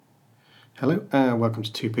Hello, welcome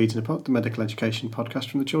to Two Peas in a Pod, the medical education podcast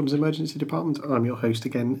from the Children's Emergency Department. I'm your host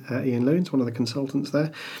again, Ian Loons, one of the consultants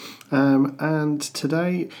there. And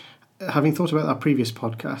today, having thought about our previous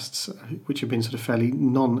podcasts, which have been sort of fairly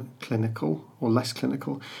non-clinical or less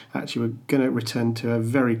clinical, actually we're going to return to a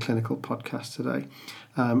very clinical podcast today.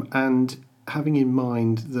 And having in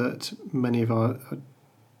mind that many of our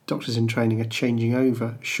doctors in training are changing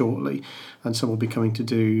over shortly, and some will be coming to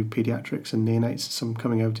do paediatrics and neonates, some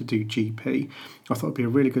coming over to do GP. I thought it would be a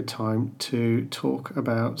really good time to talk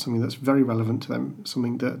about something that's very relevant to them,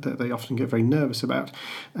 something that they often get very nervous about,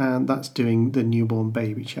 and that's doing the newborn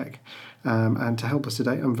baby check. And to help us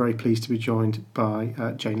today, I'm very pleased to be joined by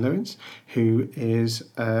Jane Lewins, who is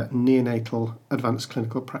a neonatal advanced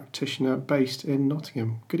clinical practitioner based in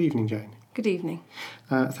Nottingham. Good evening, Jane. Good evening.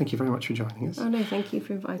 Thank you very much for joining us. Oh no, thank you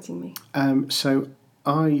for inviting me. So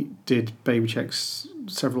I did baby checks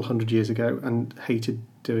several hundred years ago and hated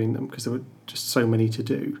doing them because there were just so many to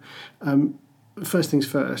do. First things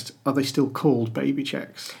first, are they still called baby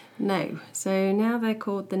checks? No. So now they're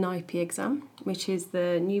called the NIPE exam, which is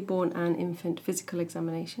the newborn and infant physical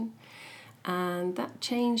examination. And that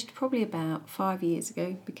changed probably about 5 years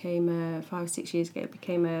ago, 5 or 6 years ago, it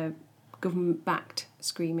became a government-backed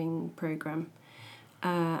screening programme.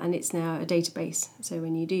 And it's now a database. So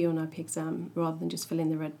when you do your NIPE exam, rather than just fill in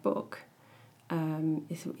the red book,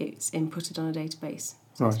 it's inputted on a database.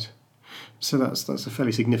 Right. So that's a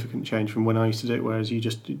fairly significant change from when I used to do it, whereas you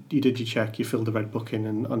did your check, you filled the red book in,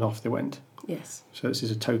 and off they went. Yes. So it's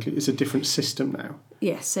a different system now.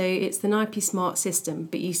 Yes, so it's the NIPE Smart system,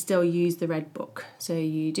 but you still use the red book. So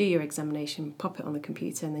you do your examination, pop it on the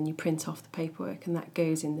computer, and then you print off the paperwork, and that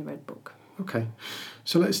goes in the red book. Okay,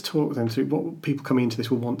 so let's talk then through what people coming into this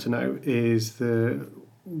will want to know is the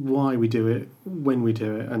why we do it, when we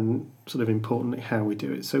do it, and sort of importantly how we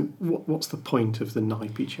do it. So what's the point of the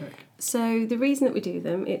NIPE check? So the reason that we do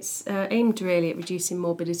them, it's aimed really at reducing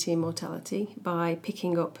morbidity and mortality by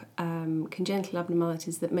picking up congenital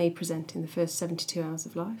abnormalities that may present in the first 72 hours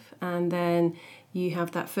of life, and then you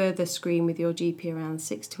have that further screen with your GP around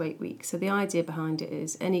 6 to 8 weeks. So the idea behind it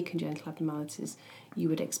is any congenital abnormalities you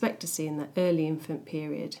would expect to see in that early infant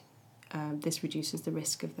period, this reduces the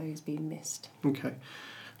risk of those being missed. Okay.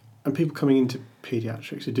 And people coming into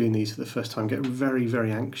paediatrics who are doing these for the first time get very,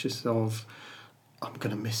 very anxious of, I'm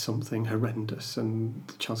going to miss something horrendous and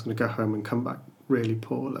the child's going to go home and come back really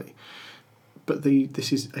poorly. But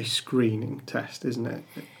this is a screening test, isn't it?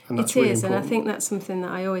 And that's really important. And I think that's something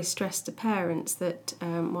that I always stress to parents, that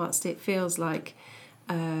whilst it feels like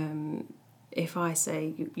if I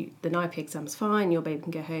say the NIPE exam's fine, your baby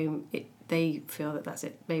can go home, they feel that that's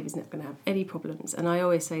it, baby's not going to have any problems. And I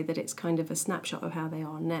always say that it's kind of a snapshot of how they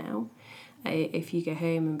are now. If you go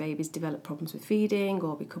home and babies develop problems with feeding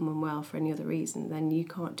or become unwell for any other reason, then you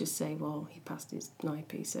can't just say, well, he passed his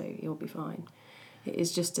NIPE, so he'll be fine. It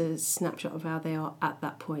is just a snapshot of how they are at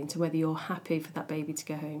that point, and whether you're happy for that baby to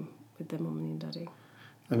go home with their mum and daddy.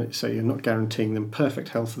 And so you're not guaranteeing them perfect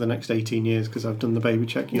health for the next 18 years because I've done the baby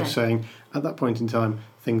check. You're saying at that point in time,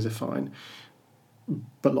 things are fine.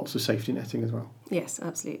 But lots of safety netting as well. Yes,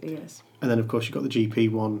 absolutely, yes. And then, of course, you've got the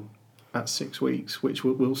GP one at 6 weeks, which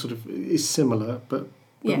will sort of is similar, but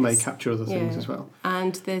yes, may capture other things as well.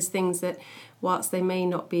 And there's things that, whilst they may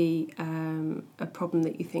not be a problem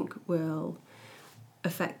that you think will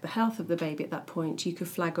affect the health of the baby at that point, you could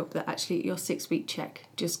flag up that actually at your 6 week check,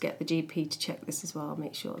 just get the GP to check this as well,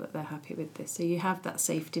 make sure that they're happy with this. So you have that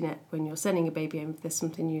safety net when you're sending a baby home. If there's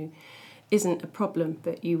something isn't a problem,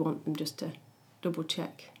 but you want them just to double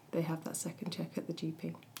check, they have that second check at the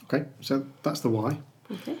GP. Okay, so that's the why.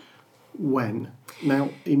 Okay. When? Now,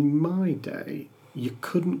 in my day, you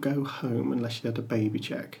couldn't go home unless you had a baby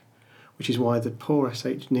check, which is why the poor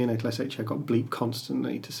neonatal SHA got bleeped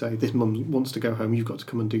constantly to say, this mum wants to go home, you've got to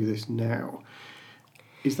come and do this now.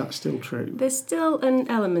 Is that still true? There's still an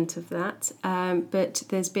element of that, but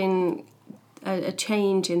there's been a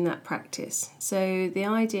change in that practice. So the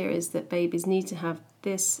idea is that babies need to have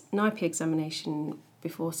this NIPE examination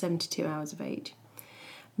before 72 hours of age.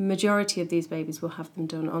 Majority of these babies will have them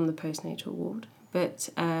done on the postnatal ward, but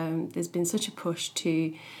there's been such a push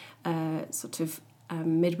to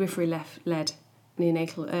midwifery-led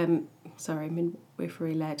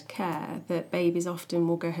midwifery-led care that babies often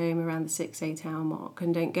will go home around the 6-8 hour mark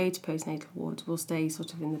and don't go to postnatal wards, will stay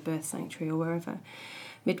sort of in the birth sanctuary or wherever.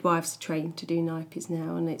 Midwives are trained to do NIPEs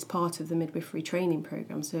now, and it's part of the midwifery training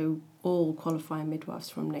programme, so all qualifying midwives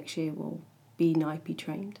from next year will be NIPE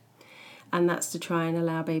trained. And that's to try and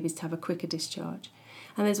allow babies to have a quicker discharge.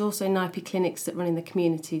 And there's also NIPE clinics that run in the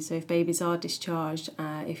community. So if babies are discharged,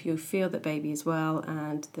 if you feel that baby is well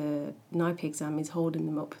and the NIPE exam is holding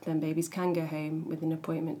them up, then babies can go home with an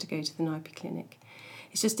appointment to go to the NIPE clinic.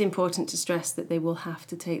 It's just important to stress that they will have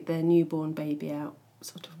to take their newborn baby out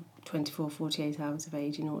sort of 24, 48 hours of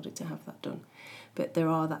age in order to have that done. But there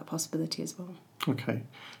are that possibility as well. Okay,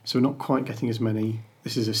 so we're not quite getting as many.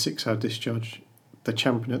 This is a 6-hour discharge. They're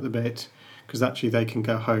champing at the bit because actually they can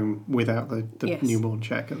go home without the Yes. newborn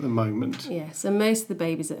check at the moment. Yes, and most of the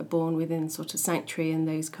babies that are born within sort of sanctuary and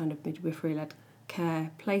those kind of midwifery-led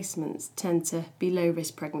care placements tend to be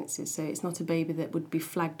low-risk pregnancies. So it's not a baby that would be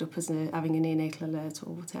flagged up as having a neonatal alert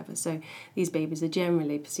or whatever. So these babies are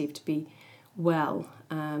generally perceived to be well,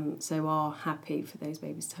 so are happy for those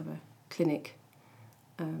babies to have a clinic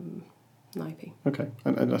NIPE. Okay,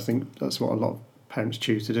 and I think that's what a lot of parents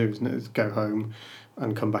choose to do, isn't it? Is go home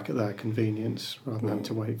and come back at their convenience rather than having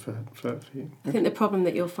to wait for you. I think the problem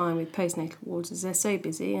that you'll find with postnatal wards is they're so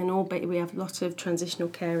busy, and we have a lot of transitional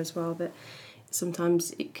care as well, that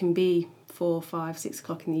sometimes it can be 4, 5, 6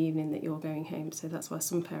 o'clock in the evening that you're going home. So that's why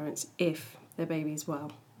some parents, if their baby is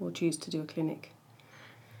well, will choose to do a clinic.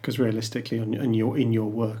 Because realistically, in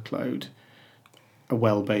your workload, a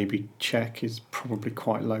well baby check is probably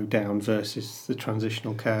quite low down versus the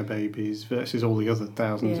transitional care babies versus all the other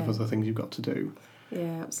thousands of other things you've got to do.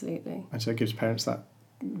 Yeah, absolutely. And so it gives parents that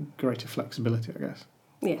greater flexibility, I guess.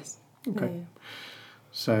 Yes. Okay. Yeah.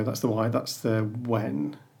 So that's the why, that's the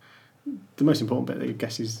when. The most important bit, I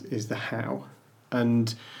guess, is the how.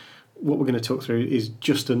 And what we're going to talk through is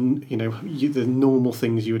just the normal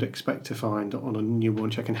things you would expect to find on a newborn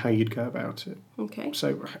check and how you'd go about it. Okay.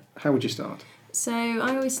 So how would you start? So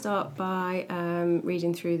I always start by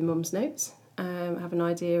reading through the mum's notes, have an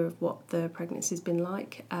idea of what the pregnancy's been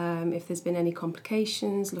like, if there's been any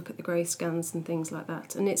complications, look at the growth scans and things like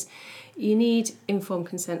that. And you need informed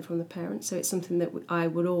consent from the parent, so it's something that I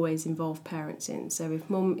would always involve parents in. So if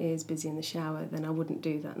mum is busy in the shower, then I wouldn't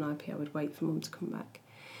do that NIPE, I would wait for mum to come back.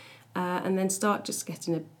 And then start just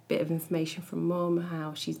getting a bit of information from mum,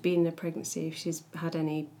 how she's been in a pregnancy, if she's had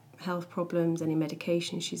any health problems, any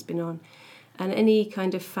medication she's been on, and any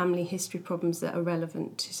kind of family history problems that are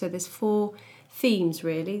relevant. So there's 4 themes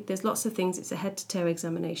really. There's lots of things, it's a head-to-toe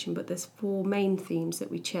examination, but there's 4 main themes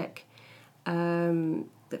that we check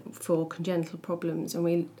for congenital problems, and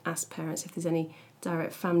we ask parents if there's any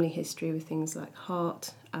direct family history with things like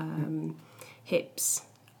heart, hips,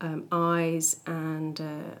 eyes, and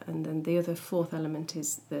then the other 4th element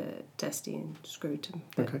is the testy and scrotum.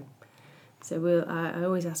 Okay. So I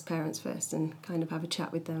always ask parents first and kind of have a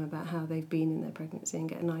chat with them about how they've been in their pregnancy and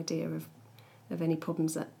get an idea of any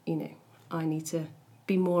problems that, I need to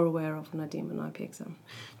be more aware of when I do my NIPE exam.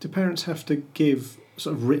 Do parents have to give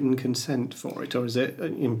sort of written consent for it, or is it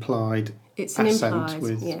an implied It's an assent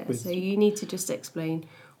implied, so you need to just explain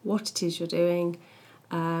what it is you're doing,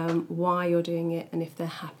 why you're doing it, and if they're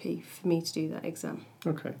happy for me to do that exam.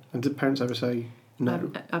 Okay. And did parents ever say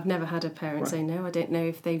no? I've never had a parent say no. I don't know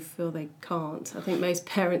if they feel they can't. I think most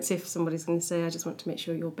parents, if somebody's going to say, I just want to make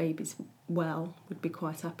sure your baby's well, would be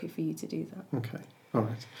quite happy for you to do that. Okay. All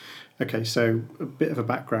right. Okay, so a bit of a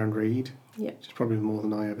background read, Yep. which is probably more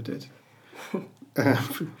than I ever did,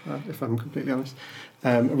 if I'm completely honest.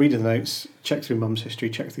 Read the notes, check through mum's history,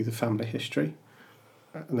 check through the family history,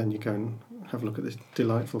 and then you go and have a look at this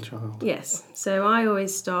delightful child. Yes. So I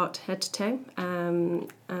always start head to toe,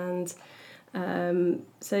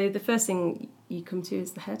 so the first thing you come to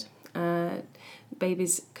is the head.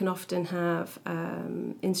 Babies can often have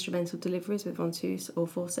instrumental deliveries with ventouse or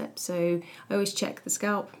forceps, so I always check the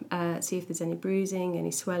scalp, see if there's any bruising,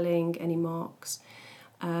 any swelling, any marks.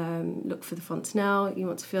 Look for the fontanelle. You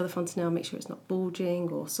want to feel the fontanelle, make sure it's not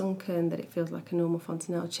bulging or sunken, that it feels like a normal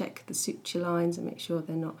fontanelle. Check the suture lines and make sure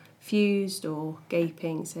they're not fused or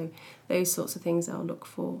gaping, so those sorts of things I'll look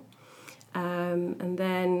for. And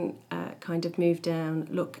then kind of move down,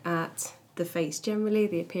 look at the face generally,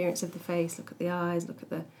 the appearance of the face, look at the eyes, look at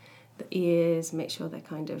the ears, make sure they're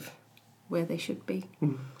kind of where they should be.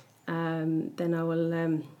 Then I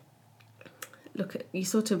will look at, you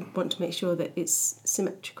sort of want to make sure that it's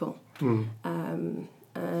symmetrical. Moving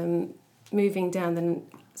down, then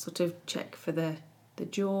sort of check for the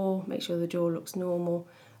jaw, make sure the jaw looks normal,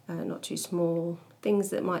 not too small,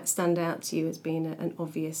 things that might stand out to you as being an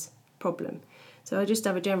obvious problem. So I just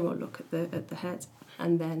have a general look at the head,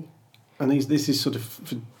 and then. And this is sort of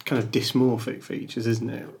for kind of dysmorphic features,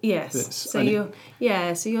 isn't it? Yes. So you're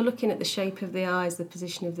looking at the shape of the eyes, the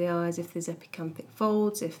position of the eyes, if there's epicanthic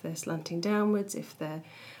folds, if they're slanting downwards, if they're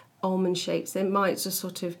almond shapes. They might just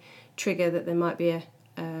sort of trigger that there might be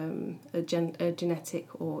a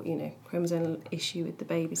genetic or chromosomal issue with the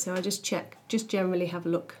baby. So I just generally have a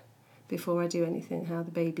look before I do anything, how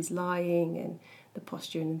the baby's lying and the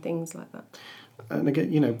posturing and things like that. And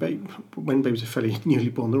again, when babies are fairly newly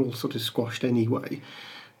born, they're all sort of squashed anyway.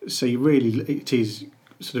 So it is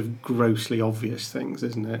sort of grossly obvious things,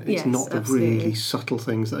 isn't it? It's yes, not the absolutely. really subtle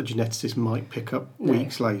things that a geneticist might pick up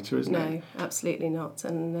weeks later, isn't it? No, absolutely not.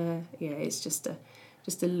 And it's just a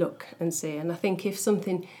look and see. And I think if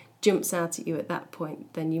something jumps out at you at that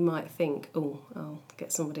point, then you might think, oh, I'll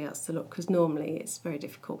get somebody else to look, because normally it's very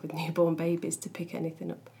difficult with newborn babies to pick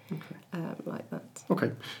anything up like that.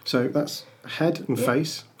 Okay, so that's head and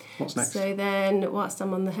face. What's next? So then, whilst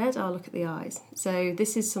I'm on the head, I'll look at the eyes. So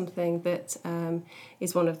this is something that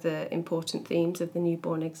is one of the important themes of the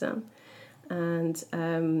newborn exam. And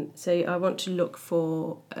so I want to look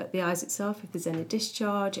for the eyes itself, if there's any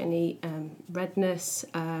discharge, any redness.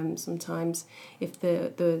 Sometimes if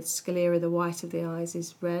the sclera, the white of the eyes,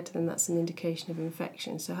 is red, then that's an indication of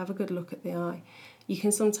infection. So have a good look at the eye. You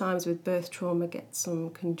can sometimes, with birth trauma, get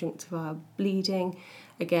some conjunctival bleeding.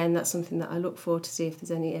 Again, that's something that I look for to see if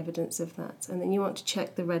there's any evidence of that. And then you want to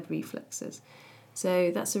check the red reflexes.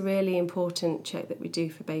 So that's a really important check that we do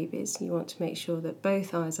for babies. You want to make sure that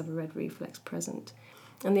both eyes have a red reflex present.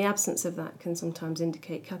 And the absence of that can sometimes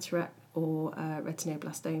indicate cataract or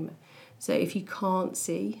retinoblastoma. So if you can't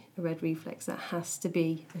see a red reflex, that has to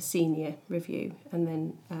be a senior review, and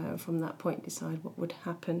then from that point decide what would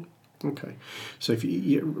happen. Okay, so if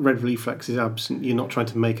your red reflex is absent, you're not trying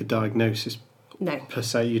to make a diagnosis per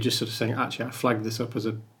se, you're just sort of saying, actually, I flagged this up as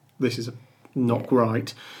this is not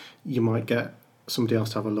right. You might get somebody else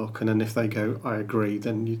to have a look, and then if they go, I agree,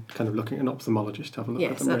 then you're kind of looking at an ophthalmologist to have a look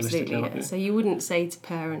at them realistically. Yes, absolutely. So you wouldn't say to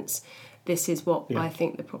parents, this is what I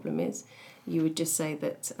think the problem is. You would just say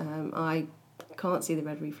that I can't see the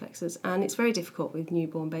red reflexes, and it's very difficult with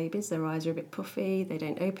newborn babies. Their eyes are a bit puffy, they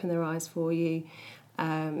don't open their eyes for you.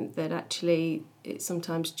 That actually it's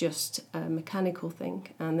sometimes just a mechanical thing,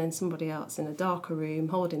 and then somebody else in a darker room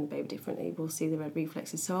holding the baby differently will see the red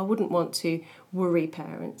reflexes. So I wouldn't want to worry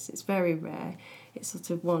parents. It's very rare. It's sort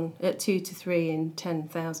of 2 to 3 in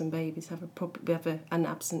 10,000 babies have an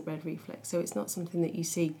absent red reflex. So it's not something that you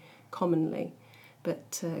see commonly,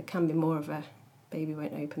 but it can be more of a baby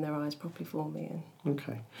won't open their eyes properly for me.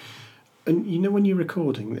 Okay, and when you're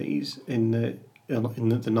recording these in the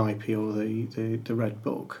NIPE or the Red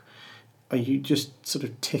Book, are you just sort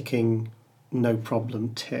of ticking no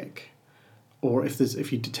problem tick, or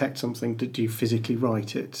if you detect something, do you physically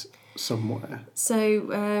write it somewhere? So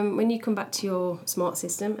when you come back to your smart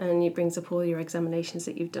system and it brings up all your examinations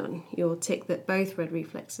that you've done, you'll tick that both red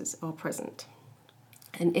reflexes are present,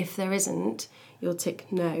 and if there isn't, you'll tick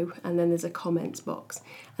no, and then there's a comments box,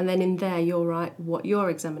 and then in there you'll write what your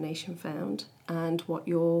examination found and what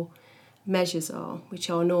your measures are, which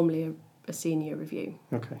are normally a senior review.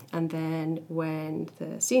 Okay. And then when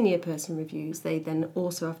the senior person reviews, they then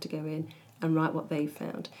also have to go in and write what they've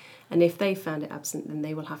found. And if they found it absent, then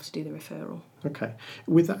they will have to do the referral. Okay.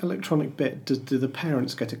 With that electronic bit, do the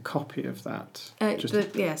parents get a copy of that?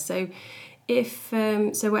 So if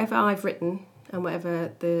whatever I've written and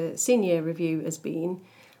whatever the senior review has been,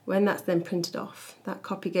 when that's then printed off, that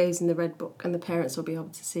copy goes in the Red Book, and the parents will be able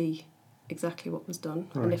to see exactly what was done.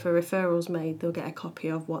 Right. And if a referral's made, they'll get a copy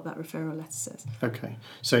of what that referral letter says. Okay,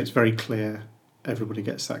 so it's very clear everybody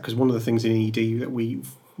gets that, because one of the things in ED that we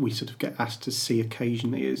sort of get asked to see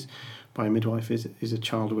occasionally is by a midwife is a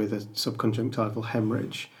child with a subconjunctival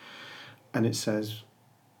hemorrhage, and it says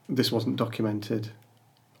this wasn't documented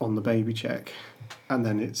on the baby check, and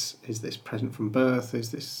then is this present from birth,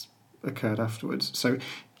 is this occurred afterwards? So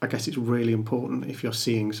I guess it's really important if you're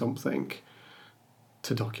seeing something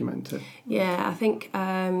to document it. Yeah, I think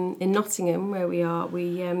in Nottingham, where we are,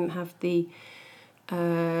 we have the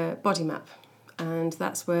body map, and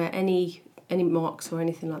that's where any marks or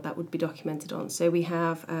anything like that would be documented on. So we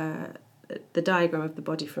have the diagram of the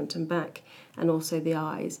body front and back, and also the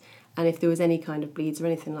eyes, and if there was any kind of bleeds or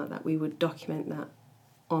anything like that, we would document that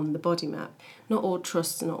on the body map. Not all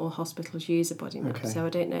trusts and not all hospitals use a body map, so I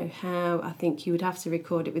don't know how. I think you would have to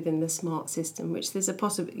record it within the smart system, which there's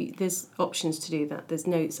options to do that. There's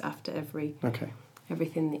notes after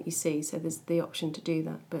everything that you see, so there's the option to do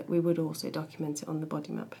that, but we would also document it on the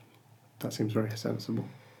body map. That seems very sensible.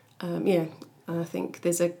 I think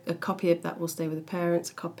there's a copy of that will stay with the parents.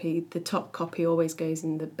 The top copy always goes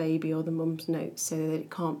in the baby or the mum's notes, so that it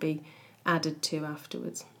can't be added to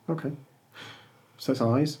afterwards. Okay. So it's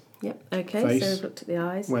eyes. Yep, okay, face. So we've looked at the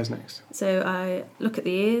eyes. Where's next? So I look at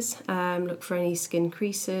the ears, look for any skin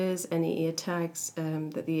creases, any ear tags,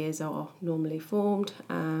 that the ears are normally formed.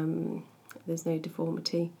 there's no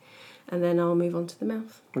deformity. And then I'll move on to the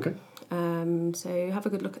mouth. Okay. So have a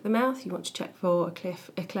good look at the mouth. You want to check for a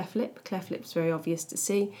cleft lip. A cleft lip's very obvious to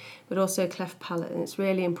see, but also a cleft palate, and it's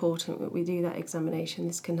really important that we do that examination.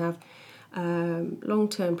 This can have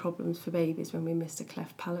long-term problems for babies when we miss a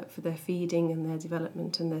cleft palate for their feeding and their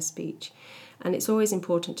development and their speech. And it's always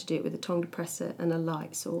important to do it with a tongue depressor and a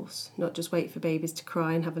light source, not just wait for babies to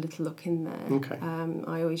cry and have a little look in there. Okay.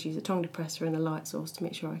 I always use a tongue depressor and a light source to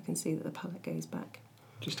make sure I can see that the palate goes back.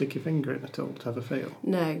 Do you stick your finger in at all to have a feel?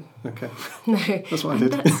 No. Okay. No. That's what I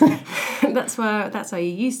did. That's how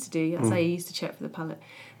you used to do. That's how you used to check for the palate.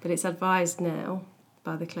 But it's advised now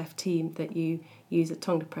by the cleft team that you use a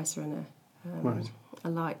tongue depressor and a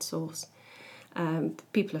light source.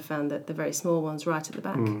 People have found that the very small ones right at the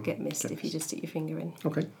back get missed if you just stick your finger in.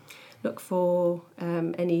 Okay. Look for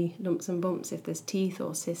any lumps and bumps, if there's teeth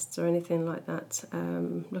or cysts or anything like that.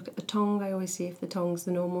 Look at the tongue. I always see if the tongue's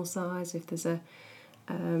the normal size, if there's a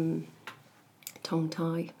tongue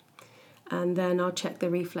tie. And then I'll check the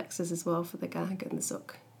reflexes as well for the gag and the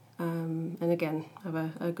suck. And again, have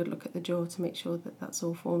a good look at the jaw to make sure that that's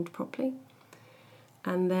all formed properly.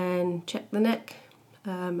 And then check the neck.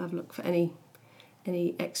 Have a look for any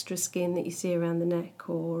extra skin that you see around the neck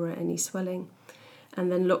or any swelling.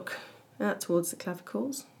 And then look towards the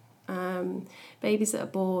clavicles. Babies that are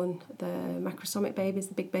born, the macrosomic babies,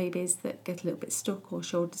 the big babies that get a little bit stuck or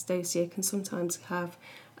shoulder dystocia, can sometimes have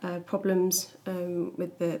problems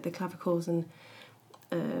with the clavicles and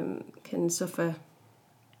can suffer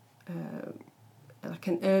like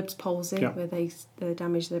an Erb's palsy, where they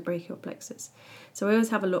damage their brachial plexus. So I always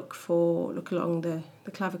have a look along the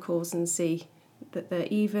clavicles and see that they're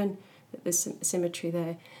even, that there's symmetry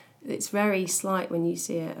there. It's very slight when you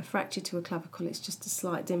see a fracture to a clavicle. It's just a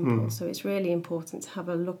slight dimple. So it's really important to have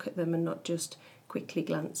a look at them and not just quickly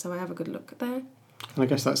glance. So I have a good look there. And I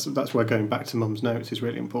guess that's where going back to mum's notes is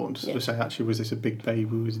really important. To say, actually, was this a big baby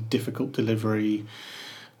with a difficult delivery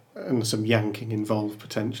and some yanking involved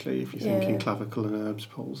potentially, if you're thinking clavicle and Erb's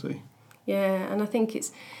palsy? Yeah, and I think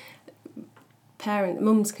it's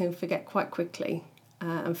mums can forget quite quickly.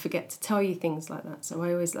 And forget to tell you things like that. So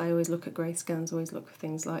I always look at grey scans, always look for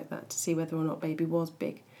things like that to see whether or not baby was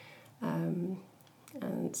big. And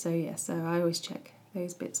so I always check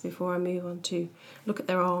those bits before I move on to look at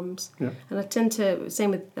their arms. Yeah. And I tend to, same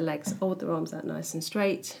with the legs, hold their arms out nice and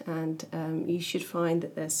straight, and you should find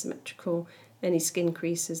that they're symmetrical. Any skin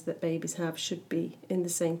creases that babies have should be in the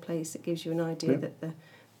same place. It gives you an idea that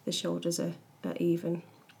the shoulders are even.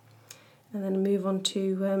 And then move on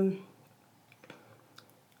to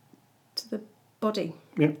the body,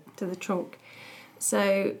 to the trunk.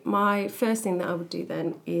 So my first thing that I would do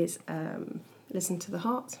then is listen to the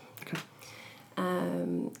heart. Okay.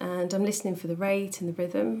 And I'm listening for the rate and the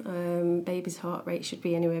rhythm. Baby's heart rate should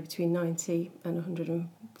be anywhere between 90 and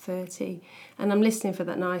 130. And I'm listening for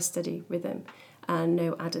that nice steady rhythm and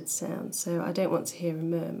no added sound. So I don't want to hear a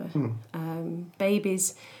murmur.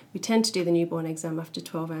 Babies, we tend to do the newborn exam after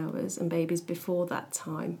 12 hours, and babies before that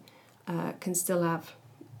time can still have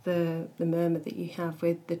the murmur that you have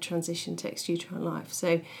with the transition to exuterine life.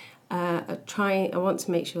 So I want to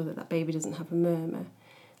make sure that baby doesn't have a murmur.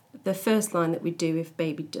 The first line that we do if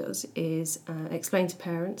baby does is explain to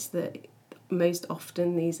parents that most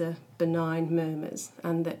often these are benign murmurs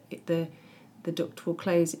and that the duct will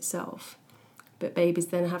close itself. But babies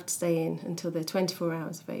then have to stay in until they're 24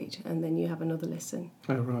 hours of age, and then you have another listen.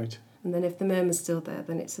 Oh, right. And then if the murmur's still there,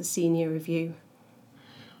 then it's a senior review.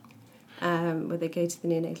 Where they go to the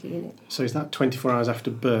neonatal unit. So is that 24 hours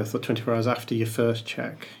after birth or 24 hours after your first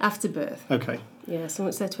check? After birth. Okay. Yeah, so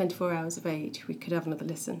once they're 24 hours of age, we could have another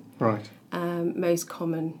listen. Right. Most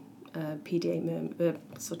common PDA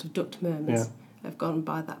sort of duct murmurs have gone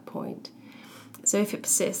by that point. So if it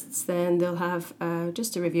persists, then they'll have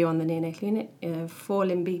just a review on the neonatal unit, 4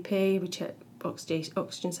 limb BP, we check oxygen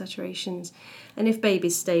saturations, and if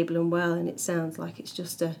baby's stable and well and it sounds like it's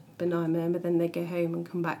just a benign murmur, then they go home and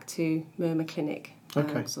come back to murmur clinic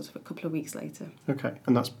sort of a couple of weeks later. Okay,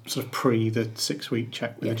 and that's sort of pre the 6-week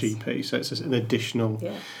check with the GP, so it's an additional.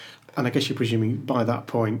 Yeah. And I guess you're presuming by that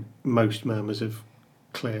point most murmurs have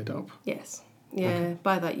cleared up. Yes. Yeah. Okay.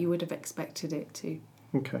 By that you would have expected it to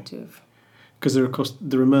have. Because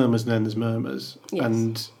there are murmurs and then there's murmurs,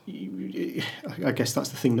 and I guess that's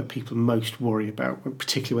the thing that people most worry about,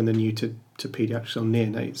 particularly when they're new to paediatrics or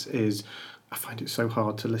neonates, is I find it so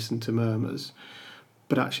hard to listen to murmurs.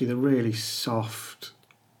 But actually the really soft,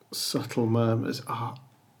 subtle murmurs are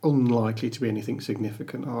unlikely to be anything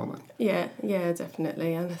significant, aren't they? Yeah,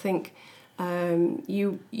 definitely. And I think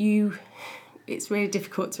it's really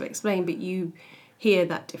difficult to explain, but you hear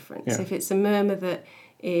that difference. Yeah. If it's a murmur that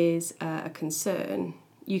is a concern,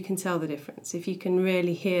 you can tell the difference. If you can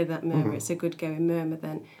really hear that murmur, it's a good going murmur,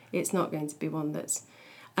 then it's not going to be one that's...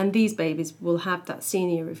 And these babies will have that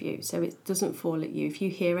senior review, so it doesn't fall at you. If you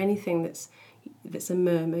hear anything that's a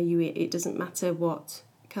murmur, it doesn't matter what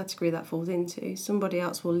category that falls into. Somebody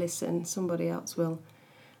else will listen, somebody else will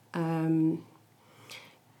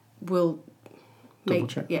double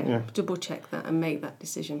check that and make that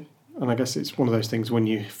decision. And I guess it's one of those things when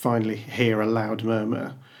you finally hear a loud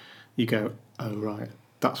murmur, you go, oh right,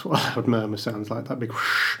 that's what a loud murmur sounds like, that big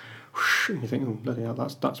whoosh, whoosh, and you think, oh bloody hell,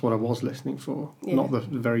 that's what I was listening for. Yeah. Not the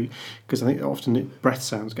very... Because I think often breath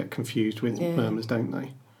sounds get confused with murmurs, don't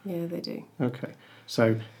they? Yeah, they do. Okay,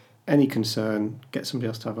 so any concern, get somebody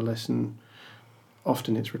else to have a listen.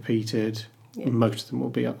 Often it's repeated. Yeah. Most of them will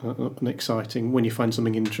be exciting. When you find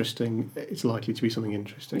something interesting, it's likely to be something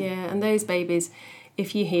interesting. Yeah, and those babies,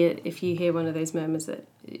 if you hear one of those murmurs that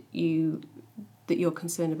you're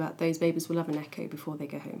concerned about, those babies will have an echo before they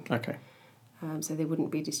go home. Okay. So they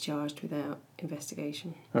wouldn't be discharged without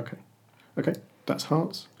investigation. Okay, that's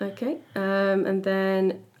hearts. Okay, and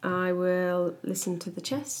then I will listen to the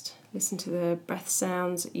chest, listen to the breath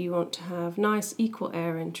sounds. You want to have nice equal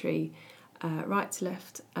air entry, right to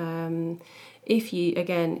left. If you,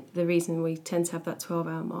 again, the reason we tend to have that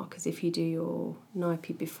 12-hour mark is if you do your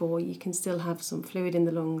NIPE before, you can still have some fluid in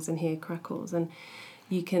the lungs and hear crackles, and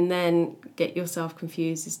you can then get yourself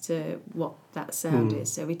confused as to what that sound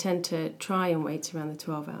is. So we tend to try and wait around the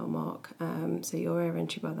 12-hour mark. So your air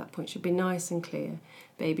entry by that point should be nice and clear.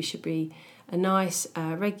 Baby should be a nice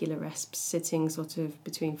regular resp, sitting sort of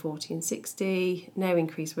between 40 and 60. No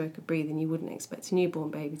increased work of breathing. You wouldn't expect a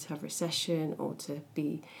newborn baby to have recession or to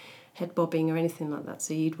be head bobbing or anything like that.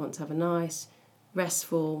 So you'd want to have a nice,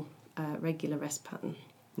 restful, regular rest pattern.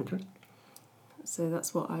 Okay. So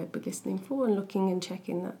that's what I'd be listening for and looking and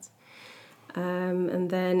checking that. And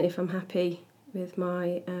then if I'm happy with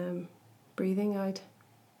my breathing, I'd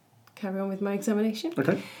carry on with my examination.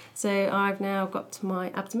 Okay. So I've now got to my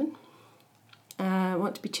abdomen. I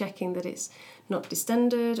want to be checking that it's not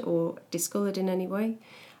distended or discoloured in any way.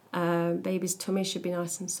 Baby's tummy should be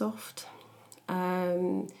nice and soft.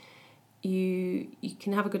 You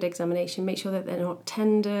can have a good examination. Make sure that they're not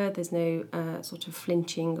tender. There's no sort of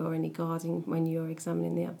flinching or any guarding when you're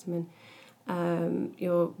examining the abdomen.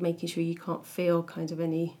 You're making sure you can't feel kind of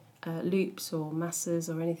any loops or masses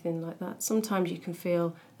or anything like that. Sometimes you can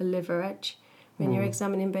feel a liver edge when you're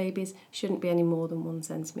examining babies. Shouldn't be any more than 1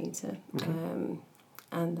 centimetre. Okay.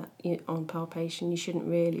 And that, on palpation, you shouldn't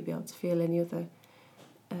really be able to feel any other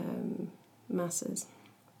masses.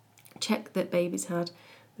 Check that baby's had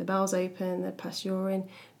the bowels open, they've passed urine.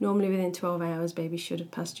 Normally within 12 hours, baby should have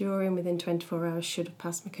passed urine. Within 24 hours, should have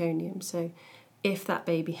passed meconium. So if that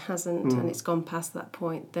baby hasn't and it's gone past that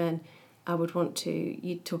point, then I would want to...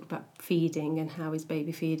 You'd talk about feeding and how is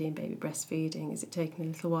baby feeding, baby breastfeeding, is it taking a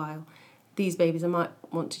little while? These babies, I might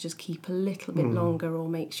want to just keep a little bit longer or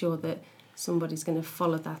make sure that somebody's going to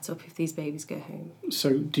follow that up if these babies go home.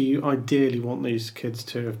 So do you ideally want these kids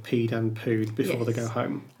to have peed and pooed before they go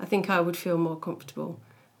home? I think I would feel more comfortable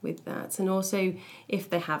with that. And also, if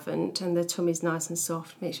they haven't and their tummy's nice and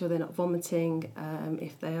soft, make sure they're not vomiting.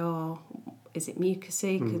 If they are, is it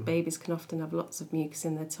mucousy? Because babies can often have lots of mucus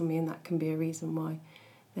in their tummy, and that can be a reason why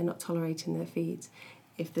they're not tolerating their feeds.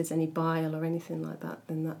 If there's any bile or anything like that,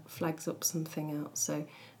 then that flags up something else. So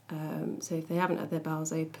if they haven't had their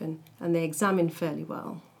bowels open and they examine fairly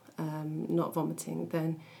well, not vomiting,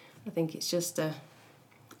 then I think it's just a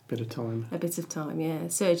bit of time, yeah.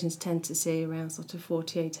 Surgeons tend to see around sort of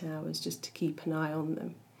 48 hours just to keep an eye on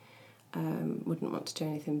them. Wouldn't want to do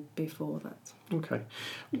anything before that. Okay.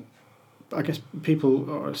 I guess people,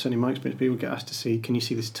 or certainly in my experience, people get asked to see, can you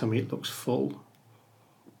see this tummy? It looks full.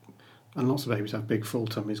 And lots of babies have big full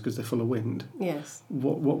tummies because they're full of wind. Yes.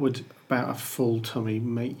 What would about a full tummy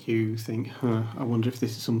make you think, I wonder if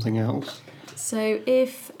this is something else? So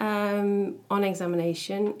if on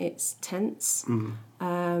examination it's tense,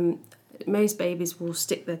 most babies will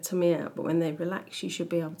stick their tummy out, but when they relax you should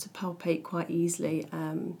be able to palpate quite easily,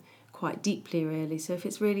 quite deeply really. So if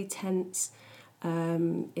it's really tense,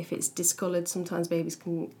 if it's discoloured, sometimes babies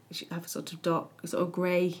can have a sort of dark, sort of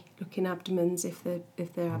grey looking abdomens if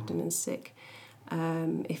their abdomen's sick.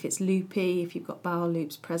 If it's loopy, if you've got bowel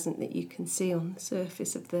loops present that you can see on the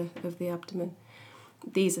surface of the abdomen,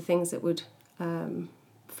 these are things that would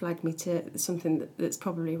flag me to something that's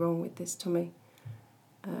probably wrong with this tummy.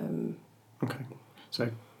 Okay, so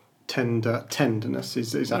tenderness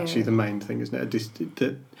is actually the main thing, isn't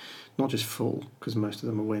it? Not just full, because most of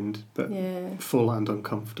them are wind, but full and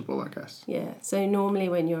uncomfortable, I guess. Yeah, so normally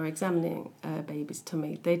when you're examining a baby's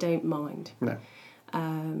tummy, they don't mind. No.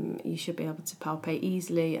 You should be able to palpate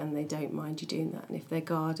easily, and they don't mind you doing that. And if they're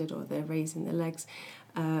guarded or they're raising their legs,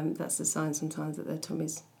 that's a sign sometimes that their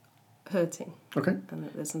tummy's hurting. Okay. And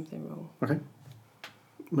that there's something wrong. Okay.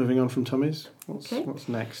 Moving on from tummies, what's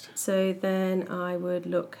next? So then I would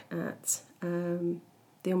look at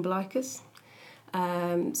the umbilicus.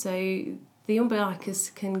 So the umbilicus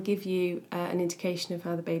can give you an indication of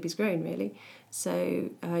how the baby's grown, really. So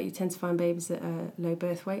you tend to find babies that are low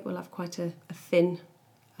birth weight will have quite a thin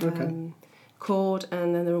cord,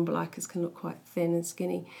 and then their umbilicus can look quite thin and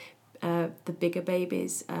skinny. The bigger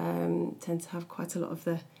babies tend to have quite a lot of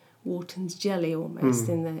the Wharton's jelly almost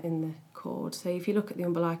in the cord. So if you look at the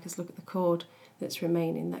umbilicus, look at the cord that's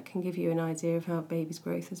remaining, that can give you an idea of how baby's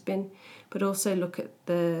growth has been. But also look at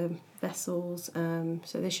the vessels.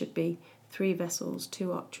 So there should be 3 vessels,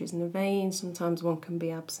 2 arteries and a vein. Sometimes one can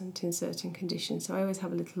be absent in certain conditions. So I always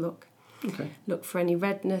have a little look. Okay. Look for any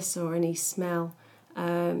redness or any smell.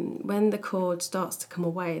 When the cord starts to come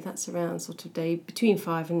away, that's around sort of between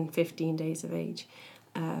 5 and 15 days of age.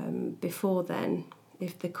 Before then,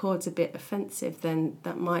 if the cord's a bit offensive, then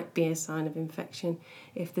that might be a sign of infection.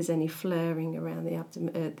 If there's any flaring around the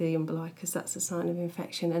abdomen, the umbilicus, that's a sign of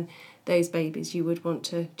infection. And those babies, you would want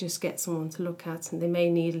to just get someone to look at, and they may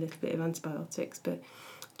need a little bit of antibiotics. But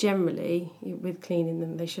generally, with cleaning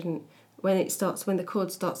them, they shouldn't. When the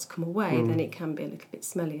cord starts to come away, then it can be a little bit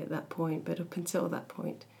smelly at that point. But up until that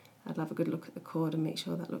point, I'd have a good look at the cord and make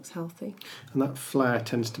sure that looks healthy. And that flare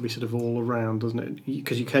tends to be sort of all around, doesn't it?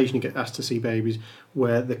 Because you occasionally get asked to see babies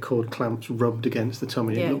where the cord clamps rubbed against the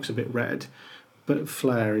tummy. Yeah. It looks a bit red. But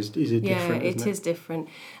flare is different, yeah, isn't it? it is different.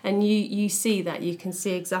 And you see that. You can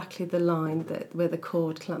see exactly the line where the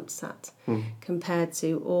cord clamps at compared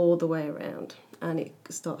to all the way around. And it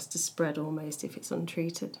starts to spread almost if it's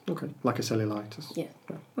untreated. Okay, like a cellulitis. Yeah.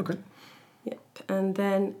 Okay. Yep. And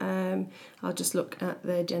then I'll just look at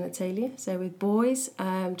the genitalia. So with boys,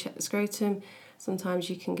 check the scrotum. Sometimes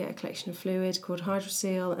you can get a collection of fluid called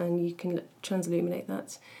hydrocele, and you can transilluminate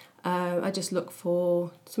that. I just look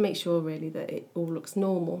to make sure really that it all looks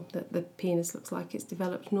normal, that the penis looks like it's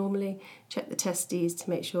developed normally. Check the testes to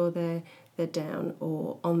make sure they're down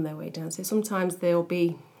or on their way down. So sometimes they'll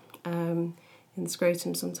be in the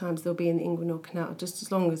scrotum, sometimes they'll be in the inguinal canal. Just as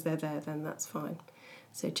long as they're there, then that's fine.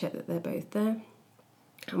 So check that they're both there.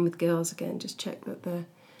 And with girls, again, just check that the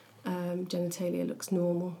genitalia looks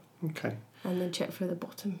normal. Okay. And then check for the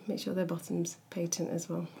bottom. Make sure their bottom's patent as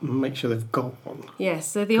well. Make sure they've got one. Yes,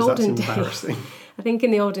 so the 'Cause olden that's days, embarrassing. I think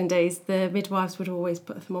in the olden days, the midwives would always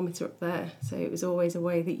put a thermometer up there. So it was always a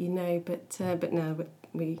way that you know, but now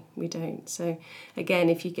we don't. So again,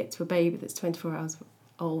 if you get to a baby that's 24 hours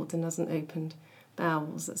old and hasn't opened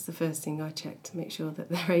bowels, that's the first thing I check to make sure that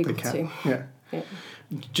they're able to. Yeah. Yeah.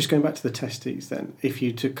 Just going back to the testes then, if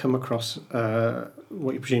you to come across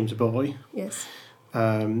what you presume is a boy, Yes.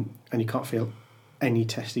 and you can't feel any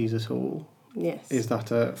testes at all, Yes. is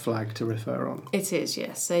that a flag to refer on? It is,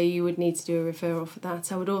 yes. So you would need to do a referral for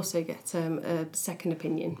that. I would also get a second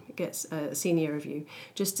opinion, get a senior review,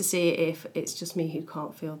 just to see if it's just me who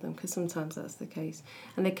can't feel them, because sometimes that's the case.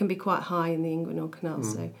 And they can be quite high in the inguinal canal,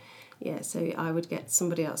 so I would get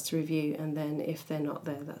somebody else to review, and then if they're not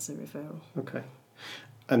there, that's a referral. Okay.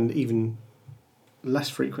 And even less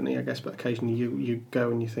frequently, I guess, but occasionally you go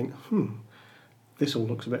and you think, this all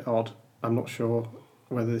looks a bit odd. I'm not sure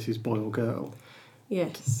whether this is boy or girl.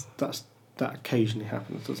 Yes. That occasionally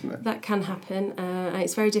happens, doesn't it? That can happen, and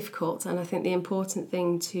it's very difficult. And I think the important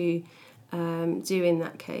thing to do in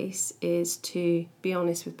that case is to be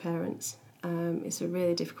honest with parents. It's a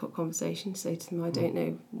really difficult conversation to say to them, I don't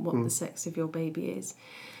know what the sex of your baby is.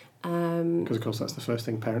 Because, of course, that's the first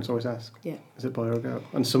thing parents always ask. Yeah. Is it boy or girl?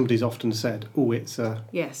 And somebody's often said, it's a...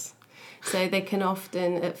 Yes. So they can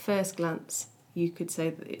often, at first glance, you could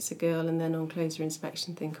say that it's a girl, and then on closer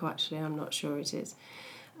inspection think, actually, I'm not sure it is.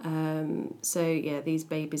 These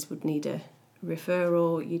babies would need a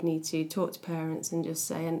referral. You'd need to talk to parents and just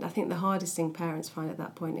say, and I think the hardest thing parents find at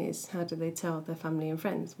that point is, how do they tell their family and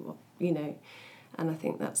friends what, and I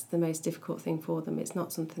think that's the most difficult thing for them. It's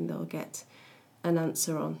not something they'll get an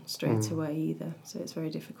answer on straight away either, so it's very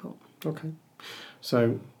difficult. Okay.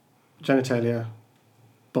 So, genitalia,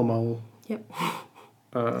 bumhole. Yep.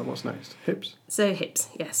 What's next? Hips? So hips,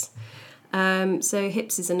 yes. So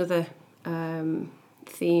hips is another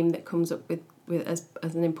theme that comes up with as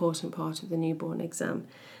an important part of the newborn exam.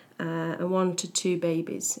 And 1 to 2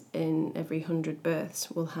 babies in every 100 births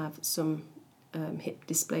will have some hip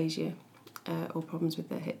dysplasia or problems with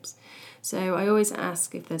their hips. So I always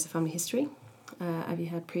ask if there's a family history. Have you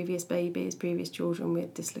had previous babies, previous children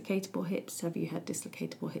with dislocatable hips? Have you had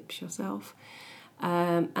dislocatable hips yourself?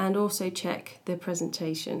 And also check the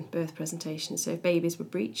birth presentation. So if babies were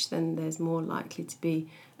breached, then there's more likely to be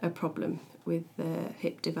a problem with the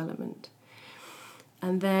hip development.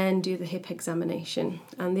 And then do the hip examination.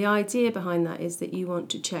 And the idea behind that is that you want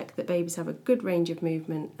to check that babies have a good range of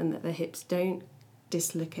movement and that their hips don't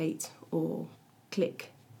dislocate or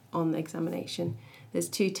click on the examination. There's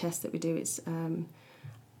 2 tests that we do. It's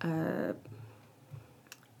the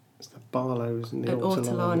Barlow's and the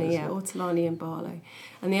Ortolani, Ortolani and Barlow.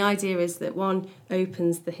 And the idea is that one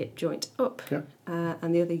opens the hip joint up,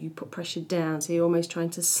 and the other you put pressure down. So you're almost trying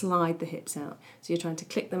to slide the hips out. So you're trying to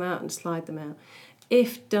click them out and slide them out.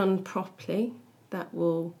 If done properly, that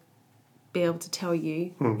will be able to tell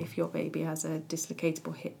you if your baby has a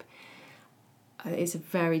dislocatable hip. It's a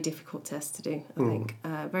very difficult test to do, I think.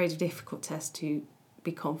 Very difficult test to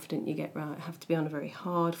be confident you get right. Have to be on a very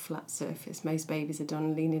hard, flat surface. Most babies are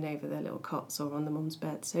done leaning over their little cots or on the mum's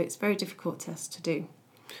bed. So it's a very difficult test to do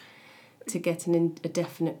to get a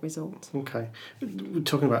definite result. Okay. We're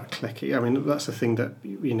talking about clicky. I mean, that's the thing that,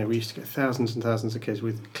 we used to get thousands and thousands of kids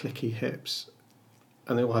with clicky hips,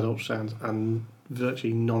 and they all had ultrasounds, and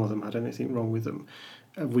virtually none of them had anything wrong with them.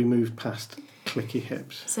 Have we moved past clicky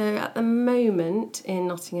hips? So at the moment in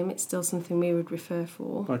Nottingham, it's still something we would refer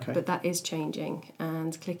for, but that is changing,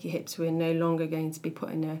 and clicky hips we're no longer going to be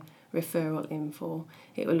putting a referral in for.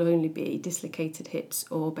 It will only be dislocated hips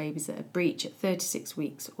or babies that are breech at 36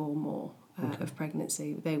 weeks or more of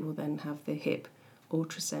pregnancy. They will then have the hip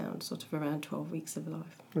ultrasound sort of around 12 weeks of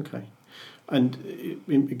life. Okay. And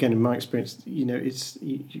again, in my experience, it's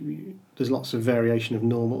there's lots of variation of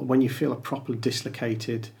normal. When you feel a properly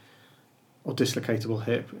dislocated or dislocatable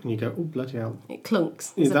hip, and you go, oh, bloody hell. It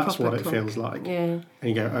clunks. That's what it feels like. Yeah. And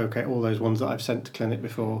you go, okay, all those ones that I've sent to clinic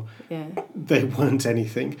before, they weren't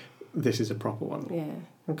anything. This is a proper one.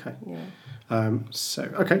 Yeah. Okay. Yeah.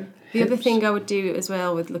 Okay. The other thing I would do as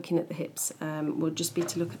well with looking at the hips would just be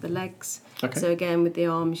to look at the legs. Okay. So again, with the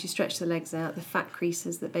arms, you stretch the legs out. The fat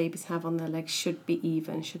creases that babies have on their legs should be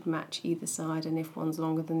even, should match either side. And if one's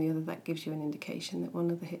longer than the other, that gives you an indication that one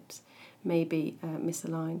of the hips may be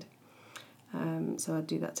misaligned. So I'd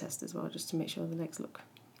do that test as well, just to make sure the legs look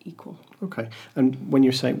equal. Okay. And when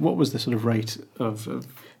you're saying, what was the sort of rate of...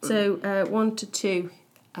 So 1 to 2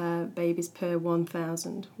 babies per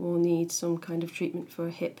 1,000 will need some kind of treatment for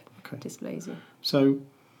a hip dysplasia. So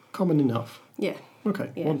common enough? Yeah. Okay,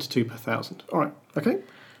 yeah. 1 to 2 per 1,000. All right, okay.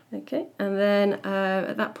 Okay, and then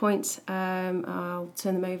at that point, I'll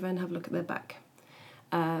turn them over and have a look at their back.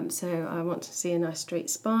 So I want to see a nice straight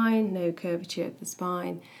spine, no curvature of the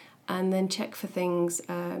spine, and then check for things.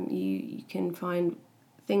 You can find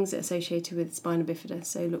things that are associated with spina bifida,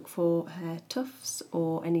 so look for hair tufts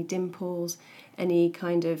or any dimples, any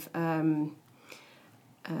kind of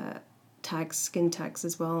tags, skin tags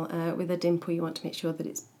as well. With a dimple, you want to make sure that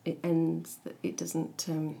it ends, that it doesn't,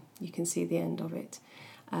 you can see the end of it.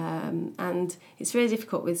 And it's very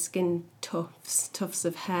difficult with skin tufts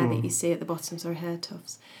of hair that you see at the bottom, hair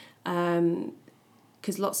tufts,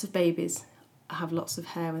 because lots of babies have lots of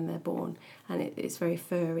hair when they're born, and it's very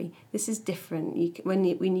furry. This is different. When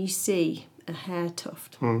you see a hair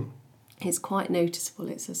tuft, it's quite noticeable.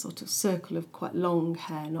 It's a sort of circle of quite long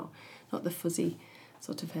hair, not the fuzzy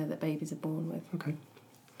sort of hair that babies are born with. Okay.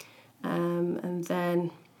 And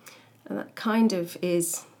that kind of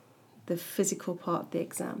is the physical part of the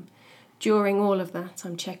exam. During all of that,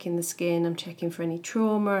 I'm checking the skin, I'm checking for any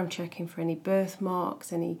trauma, I'm checking for any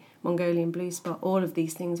birthmarks, any Mongolian blue spot. All of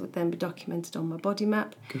these things would then be documented on my body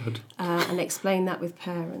map. Good. And explain that with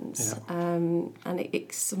parents. Yeah. And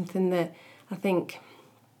it's something that I think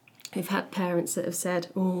we've had parents that have said,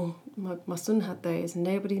 oh, my son had those and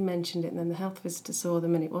nobody mentioned it, and then the health visitor saw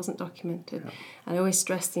them and it wasn't documented. Yeah. And I always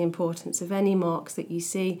stress the importance of any marks that you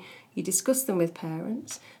see, you discuss them with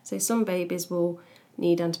parents. So some babies will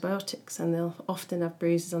need antibiotics and they'll often have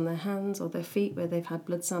bruises on their hands or their feet where they've had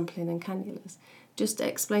blood sampling and cannulas. Just to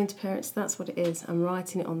explain to parents that's what it is. I'm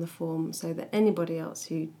writing it on the form so that anybody else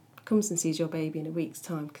who comes and sees your baby in a week's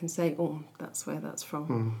time can say, oh, that's where that's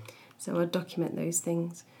from. So I document those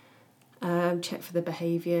things. Check for the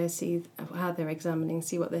behaviour, see how they're examining,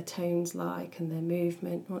 see what their tone's like and their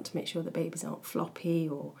movement. I want to make sure the babies aren't floppy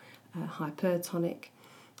or hypertonic,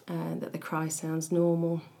 that the cry sounds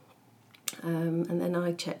normal. And then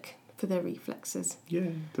I check for their reflexes.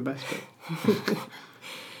 Yeah, the best bit.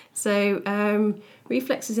 So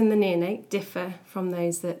reflexes in the neonate differ from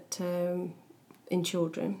those that in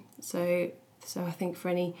children. So I think for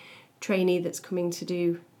any trainee that's coming to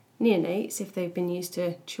do neonates, if they've been used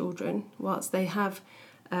to children, whilst they have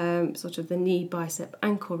sort of the knee, bicep,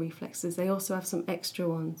 ankle reflexes, they also have some extra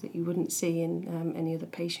ones that you wouldn't see in any other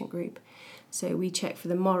patient group. So we check for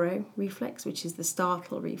the Moro reflex, which is the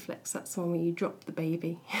startle reflex. That's the one where you drop the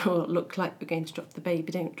baby, or look like you're going to drop the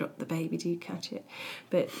baby. Don't drop the baby, do catch it.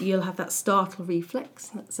 But you'll have that startle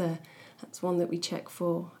reflex. That's one that we check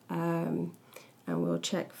for. And we'll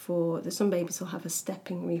check for, some babies will have a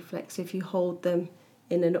stepping reflex. So if you hold them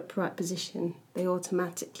in an upright position, they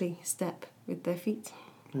automatically step with their feet.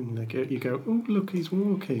 And you go, oh, look, he's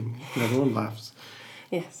walking. And everyone laughs.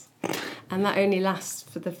 Yes. And that only lasts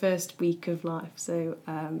for the first week of life. So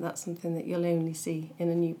that's something that you'll only see in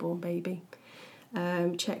a newborn baby.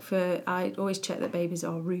 I always check that babies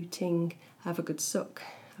are rooting, have a good suck,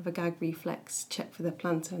 have a gag reflex, check for the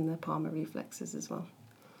plantar and the palmar reflexes as well.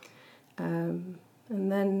 And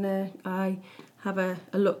then I have a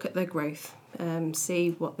look at their growth,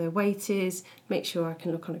 see what their weight is, make sure I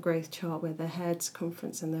can look on a growth chart where their head,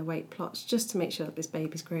 circumference and their weight plots, just to make sure that this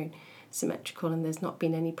baby's grown symmetrical and there's not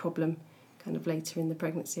been any problem kind of later in the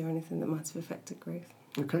pregnancy or anything that might have affected growth.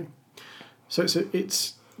 Okay. So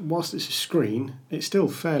it's whilst it's a screen, it's still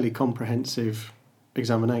fairly comprehensive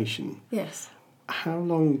examination. Yes. How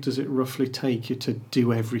long does it roughly take you to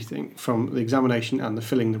do everything from the examination and the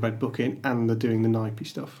filling the red book in and the doing the NIPE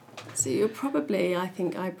stuff? So you'll probably, I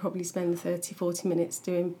think I probably spend 30, 40 minutes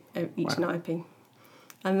doing each NIPE.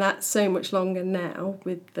 And that's so much longer now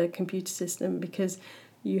with the computer system because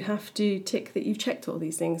you have to tick that you've checked all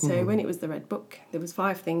these things. So when it was the red book, there was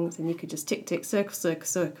 5 things and you could just tick, circle, circle,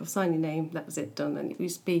 circle, sign your name, that was it, done. And it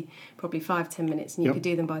used to be probably 5-10 minutes and you could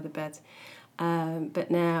do them by the bed.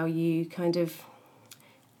 But now you kind of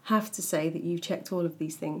have to say that you've checked all of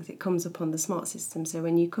these things. It comes up on the smart system. So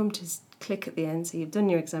when you come to click at the end, so you've done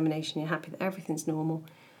your examination, you're happy that everything's normal,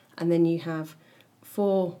 and then you have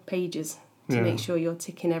 4 pages to make sure you're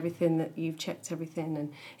ticking everything, that you've checked everything.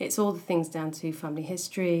 And it's all the things down to family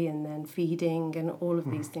history and then feeding and all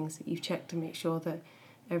of these things that you've checked to make sure that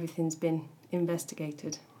everything's been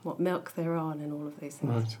investigated, what milk they're on and all of those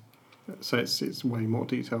things. Right. So it's way more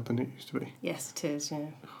detailed than it used to be. Yes, it is, yeah.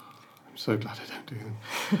 I'm so glad I don't do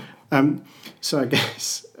them. So I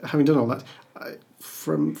guess, having done all that,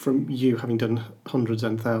 from you having done hundreds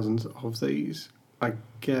and thousands of these, I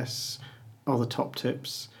guess, are the top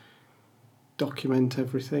tips document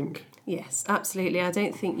everything? Yes, absolutely. I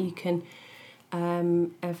don't think you can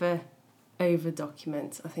ever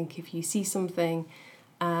over-document. I think if you see something,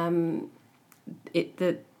 the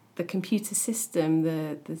computer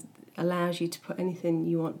system allows you to put anything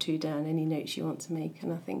you want to down, any notes you want to make.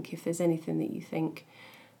 And I think if there's anything that you think,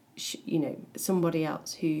 somebody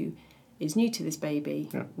else who is new to this baby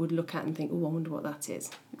would look at and think, oh, I wonder what that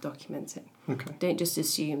is, document it. Okay. Don't just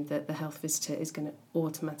assume that the health visitor is going to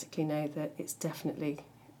automatically know that it's definitely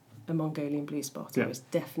a Mongolian blue spot or it's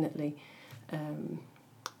definitely a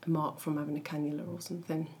mark from having a cannula or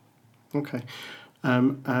something. Okay.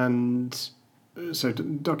 And so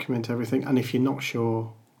document everything, and if you're not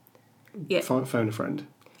sure, phone a friend.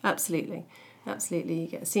 Absolutely. You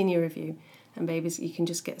get a senior review, and babies, you can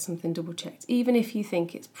just get something double checked, even if you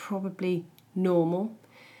think it's probably normal.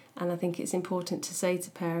 And I think it's important to say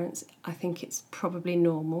to parents, I think it's probably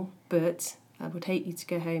normal, but I would hate you to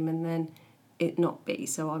go home and then it not be,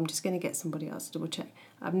 so I'm just going to get somebody else to double check.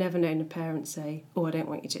 I've never known a parent say, oh, I don't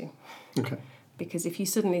want you to. Okay. Because if you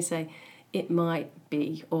suddenly say, it might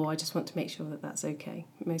be, or I just want to make sure that that's okay,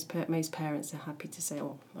 most parents are happy to say,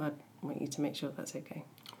 oh, I want you to make sure that's okay.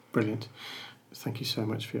 Brilliant. Thank you so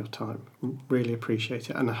much for your time. Really appreciate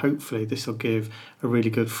it. And hopefully this will give a really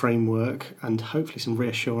good framework and hopefully some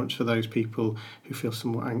reassurance for those people who feel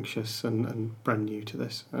somewhat anxious and brand new to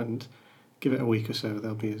this. And give it a week or so,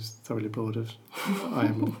 they'll be as thoroughly bored as I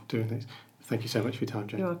am doing this. Thank you so much for your time,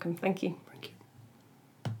 Jane. You're welcome. Thank you. Thank you.